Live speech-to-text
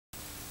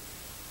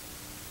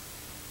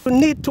You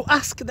need to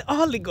ask the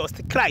Holy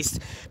Ghost, Christ,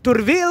 to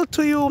reveal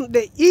to you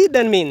the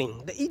hidden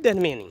meaning, the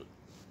hidden meaning.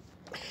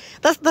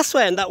 That's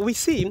when that we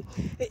see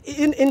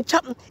in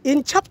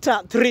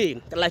chapter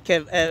 3, like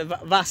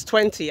verse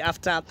 20,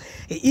 after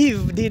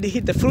Eve did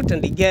eat the fruit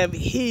and he gave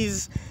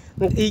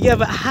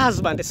a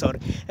husband,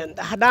 and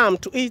Adam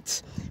to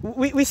eat.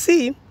 We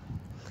see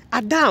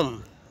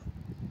Adam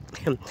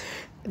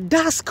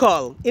does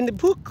call in the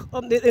book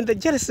of in the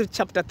Genesis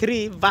chapter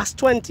 3, verse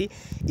 20,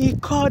 he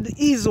called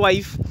his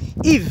wife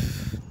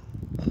Eve.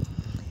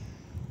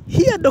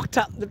 Here,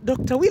 Dr.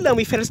 William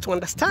refers to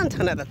understand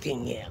another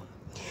thing here.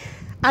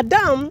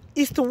 Adam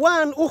is the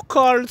one who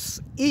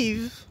calls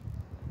Eve,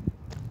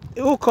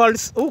 who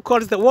calls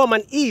the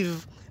woman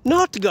Eve,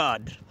 not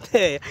God.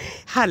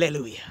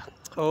 Hallelujah.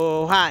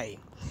 Oh, hi.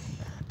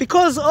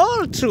 Because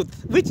all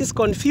truth, which is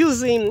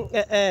confusing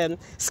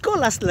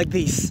scholars like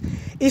this,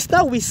 is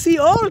that we see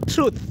all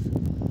truth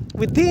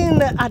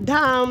within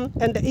Adam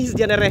and his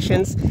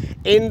generations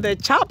in the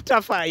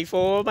chapter 5.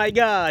 Oh my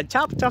God,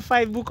 chapter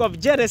 5, book of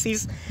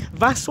Genesis,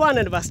 verse 1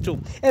 and verse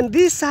 2. And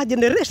these are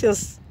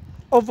generations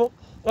of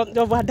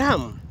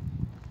Adam.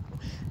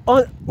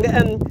 On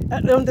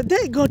the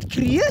day God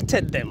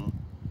created them,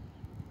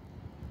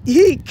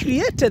 He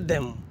created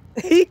them.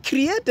 He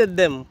created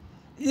them.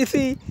 You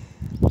see,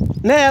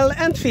 male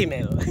and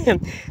female.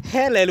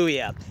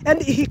 Hallelujah.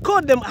 And He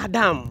called them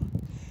Adam.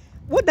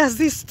 What does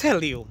this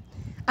tell you?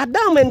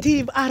 Adam and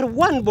Eve are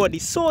one body,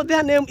 so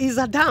their name is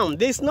Adam.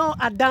 There's no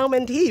Adam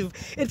and Eve.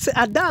 It's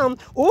Adam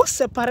who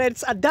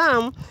separates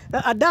Adam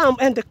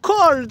and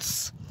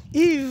calls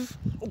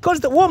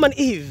the woman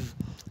Eve.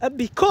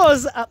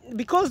 Because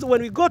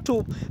when we go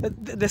to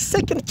the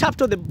second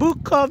chapter of the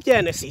book of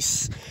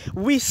Genesis,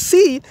 we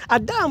see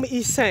Adam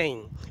is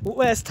saying,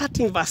 we're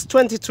starting verse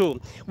 22,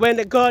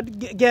 when God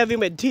gave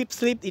him a deep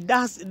sleep, he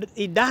does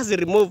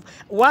remove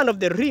one of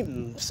the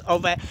ribs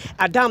of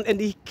Adam, and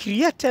He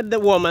created the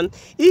woman.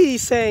 He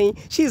is saying,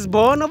 she's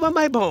born over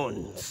my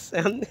bones,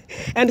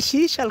 and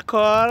she shall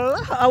call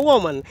a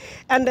woman.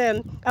 And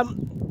then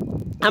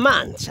a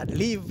man shall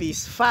leave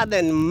his father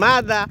and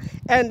mother,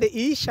 and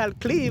he shall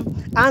cleave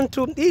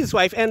unto his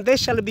wife, and they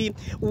shall be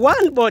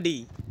one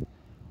body.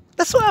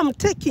 That's why I'm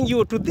taking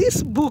you to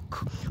this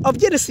book of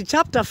Genesis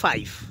chapter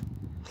 5.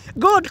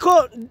 God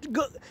called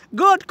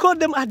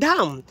them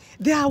Adam.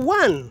 They are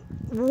one.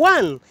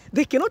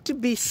 They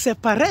cannot be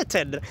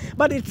separated.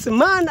 But it's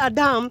man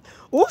Adam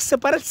who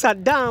separates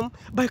Adam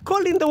by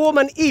calling the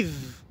woman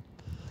Eve.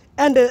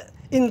 And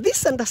in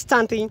this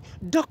understanding,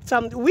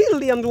 Dr.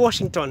 William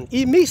Washington,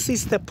 he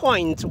misses the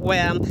point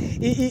where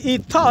he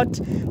thought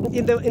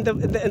in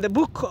the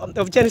book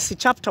of Genesis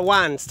chapter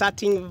 1,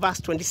 starting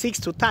verse 26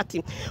 to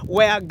 30,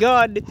 where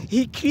God,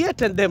 He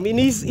created them in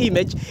His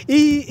image.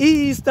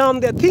 He is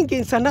down there thinking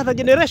it's another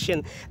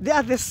generation. They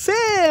are the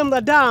same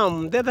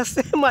Adam. They're the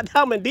same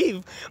Adam and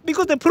Eve.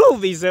 Because the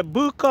proof is the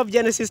book of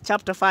Genesis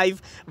chapter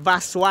 5,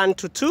 verse 1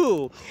 to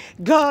 2.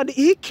 God,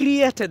 He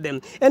created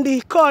them, and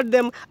He called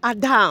them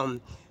Adam,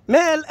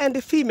 male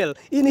and female,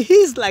 in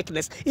His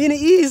likeness, in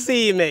His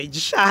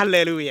image.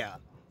 Hallelujah.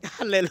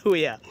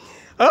 Hallelujah.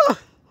 Oh,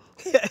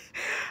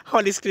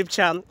 Holy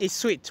Scripture is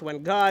sweet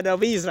when God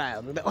of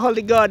Israel, the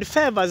Holy God,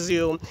 favors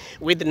you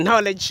with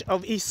knowledge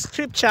of His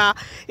Scripture.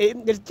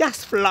 It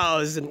just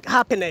flows in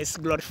happiness,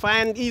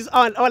 glorifying His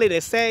own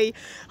holiness. Say,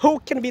 who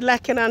can be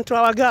likened unto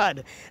our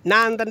God?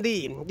 None than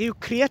Thee. You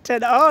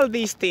created all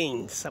these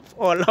things.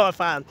 Oh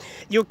Lord,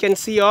 you can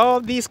see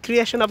all this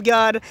creation of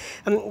God.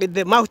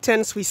 The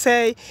mountains, we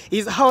say,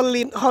 is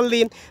holy,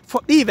 holy for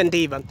even.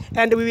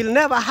 And we will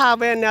never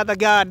have any other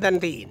God than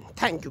Thee.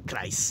 Thank you,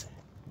 Christ.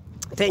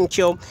 Thank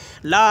you,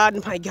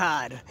 Lord, my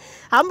God.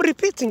 I'm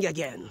repeating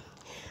again.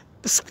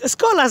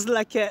 Scholars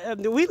like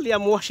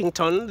William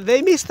Washington,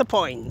 they miss the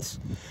point.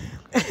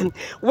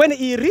 When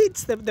he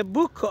reads the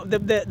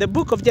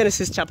book of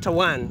Genesis chapter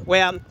 1,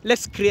 where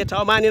let's create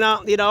our man in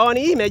our own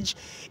image,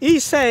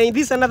 he's saying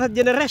this is another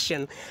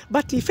generation.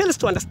 But he fails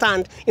to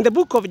understand in the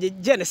book of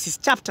Genesis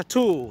chapter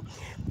 2.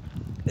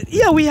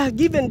 Here we are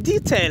given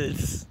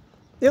details.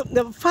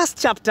 The first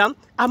chapter,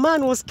 a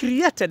man was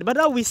created, but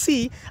now we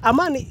see a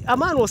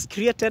man was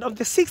created on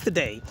the 6th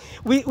day.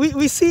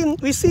 We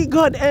see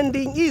God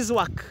ending His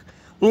work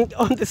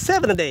on the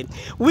 7th day.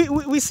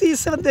 We see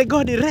 7th day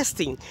God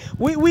resting.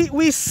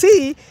 We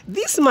see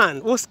this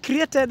man was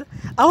created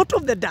out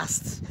of the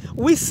dust.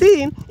 We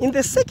see in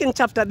the second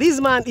chapter, this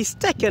man is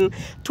taken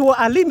to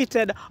a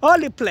limited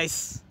holy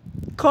place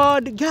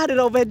called Garden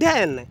of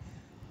Eden.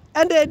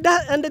 And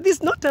this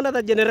is not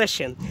another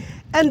generation.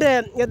 And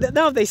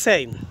now they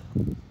say,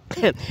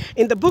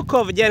 in the book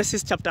of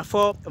Genesis chapter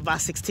 4,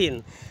 verse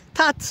 16,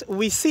 that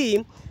we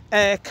see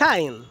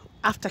Cain,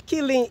 after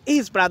killing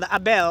his brother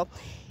Abel,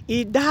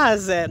 he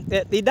does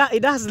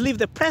leave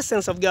the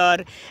presence of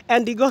God,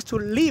 and he goes to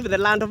live the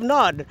land of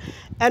Nod,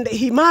 and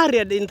he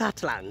married in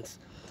that land.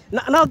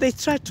 Now they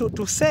try to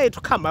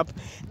come up.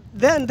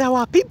 then there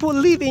were people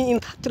living in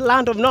that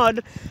land of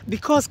Nod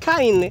because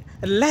Cain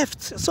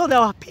left. So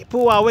there were people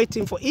who were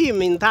waiting for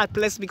him in that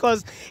place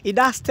because he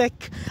does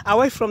take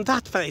away from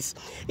that place.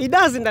 He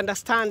doesn't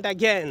understand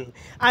again.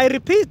 I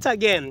repeat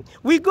again.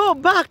 We go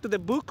back to the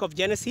book of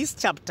Genesis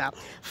chapter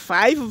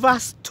 5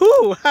 verse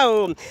 2.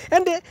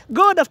 And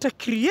God, after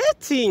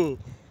creating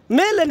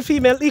male and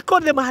female, he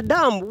called them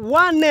Adam,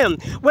 one name.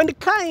 When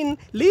Cain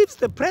leaves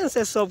the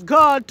presence of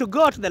God to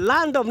go to the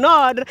land of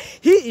Nod,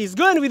 he is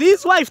going with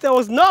his wife. There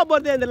was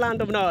nobody in the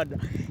land of Nod.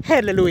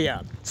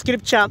 Hallelujah.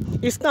 Scripture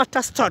is not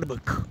a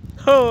storybook.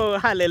 Oh,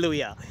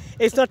 hallelujah.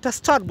 It's not a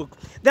storybook.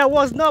 There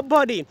was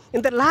nobody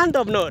in the land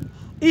of Nod.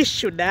 He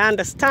should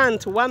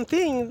understand one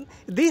thing,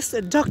 this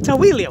Dr.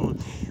 William.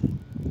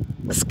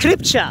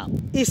 Scripture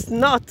is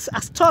not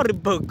a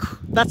storybook.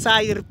 That's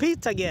I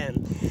repeat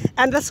again.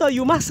 And that's why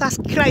you must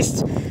ask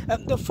Christ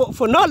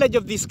for knowledge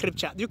of this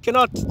scripture. You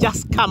cannot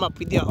just come up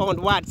with your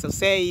own words and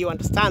say you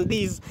understand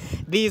this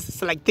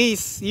like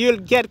this. You'll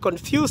get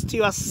confused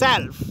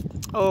yourself.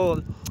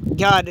 Oh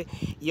God,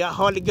 your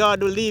holy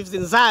God who lives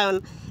in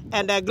Zion,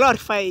 and I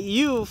glorify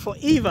you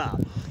forever.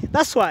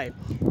 That's why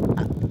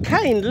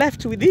Cain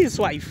left with his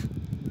wife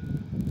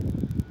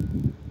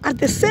at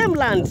the same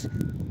land.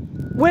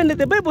 When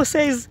the Bible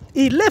says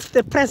he left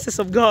the presence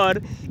of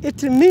God,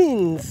 it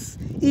means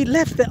he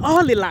left the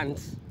Holy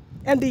Land.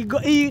 And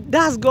he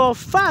does go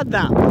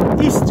further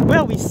east,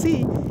 where we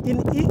see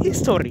in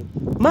history,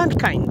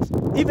 mankind,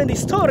 even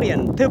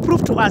historian, they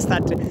prove to us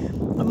that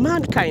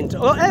mankind,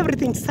 or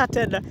everything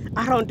started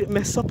around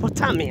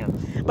Mesopotamia.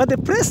 But the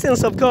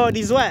presence of God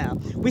is where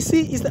we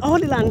see is the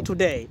Holy Land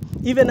today,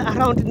 even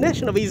around the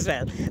nation of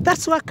Israel.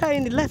 That's why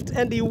Cain left,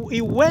 and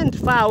he went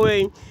far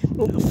away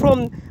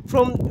from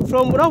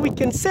what we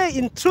can say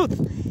in truth,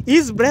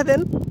 his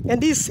brethren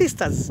and his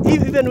sisters,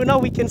 even now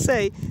we can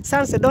say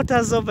sons and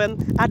daughters of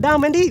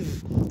Adam and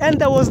Eve. And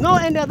there was no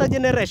any other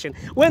generation.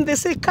 When they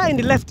say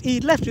Cain left, he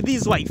left with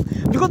his wife,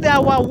 because they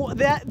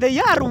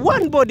are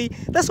one body.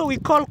 That's what we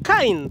call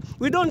Cain.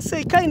 We don't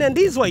say Cain and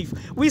his wife.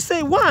 We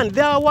say one.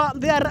 They are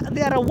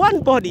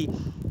one body.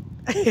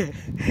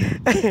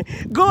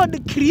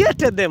 God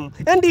created them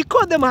and he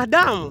called them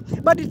Adam,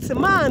 but it's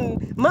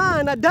man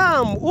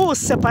Adam who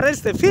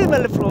separates the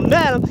female from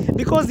male,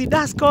 because he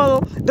does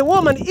call the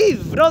woman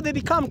Eve. Now they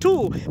become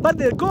two, but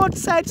the God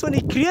says when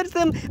he creates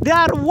them, they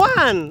are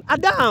one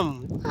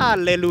Adam.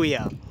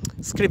 Hallelujah.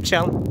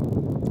 Scripture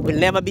will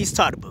never be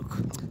storybook.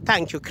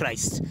 Thank you,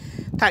 Christ.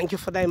 Thank you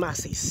for thy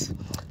mercies.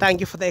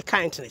 Thank you for thy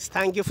kindness.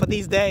 Thank you for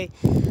this day.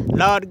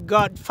 Lord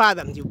God,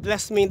 Father, you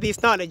bless me in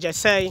this knowledge. I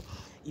say,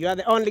 you are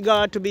the only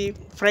God to be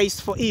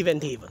praised for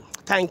even.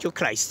 Thank you,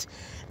 Christ.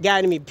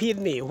 Guide me, lead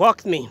me,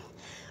 walk me.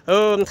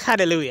 Oh,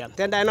 hallelujah.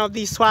 And I know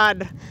this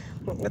word,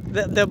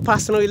 the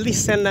person will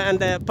listen and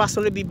the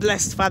person will be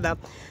blessed, Father.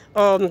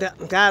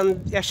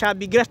 I shall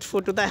be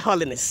grateful to thy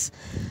holiness.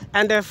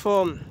 And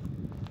therefore,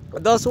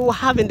 those who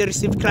haven't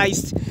received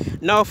Christ,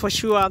 know for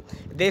sure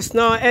there's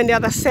no any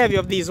other Savior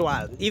of this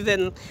world.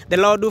 Even the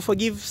Lord who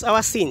forgives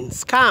our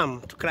sins.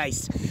 Come to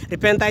Christ,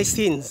 repent thy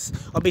sins,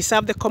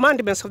 observe the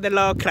commandments of the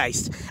Lord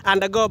Christ,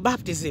 undergo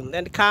baptism,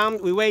 and come.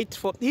 We wait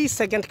for his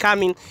second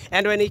coming,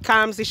 and when he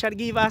comes, he shall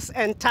give us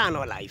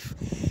eternal life.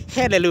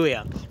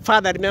 Hallelujah.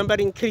 Father,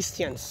 remembering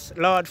Christians,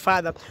 Lord,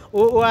 Father,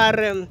 who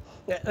are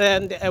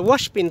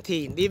worshiping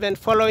thee, even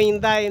following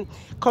thy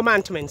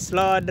commandments,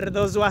 Lord.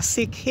 Those who are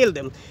sick, heal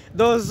them.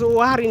 Those who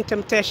are in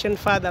temptation,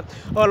 Father,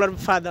 oh Lord,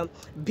 Father,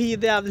 be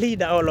their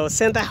leader, oh Lord.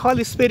 Send the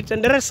Holy Spirit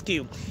and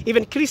rescue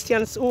even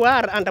Christians who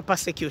are under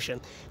persecution,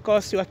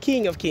 because you are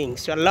King of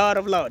kings, you are Lord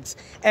of lords,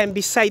 and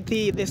beside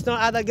thee there's no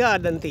other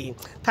God than thee.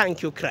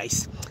 Thank you,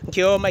 Christ. Thank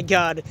you, oh my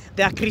God.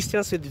 There are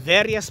Christians with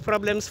various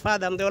problems,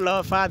 Father, and oh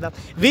Lord, Father,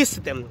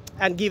 visit them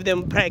and give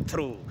them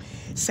breakthrough,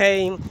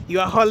 saying, you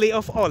are holy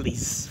of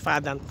holies,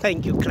 Father.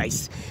 Thank you,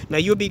 Christ. May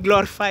you be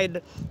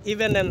glorified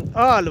even and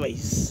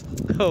always,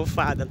 oh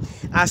Father.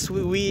 As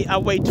we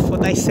await for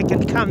thy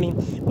second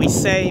coming, we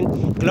say,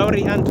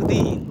 glory unto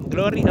thee,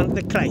 glory unto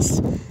the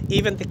Christ,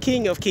 even the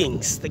King of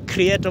kings, the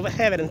creator of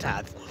heaven and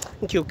earth.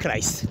 Thank you,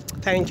 Christ.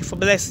 Thank you for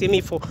blessing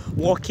me, for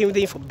walking with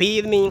me, for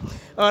being me.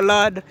 Oh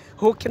Lord,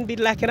 who can be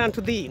like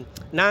unto thee?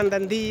 None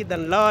than thee,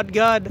 than Lord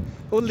God,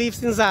 who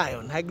lives in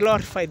Zion. I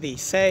glorify thee.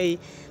 Say,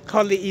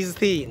 holy is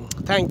thee.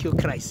 Thank you,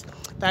 Christ.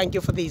 Thank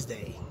you for this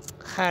day.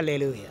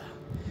 Hallelujah.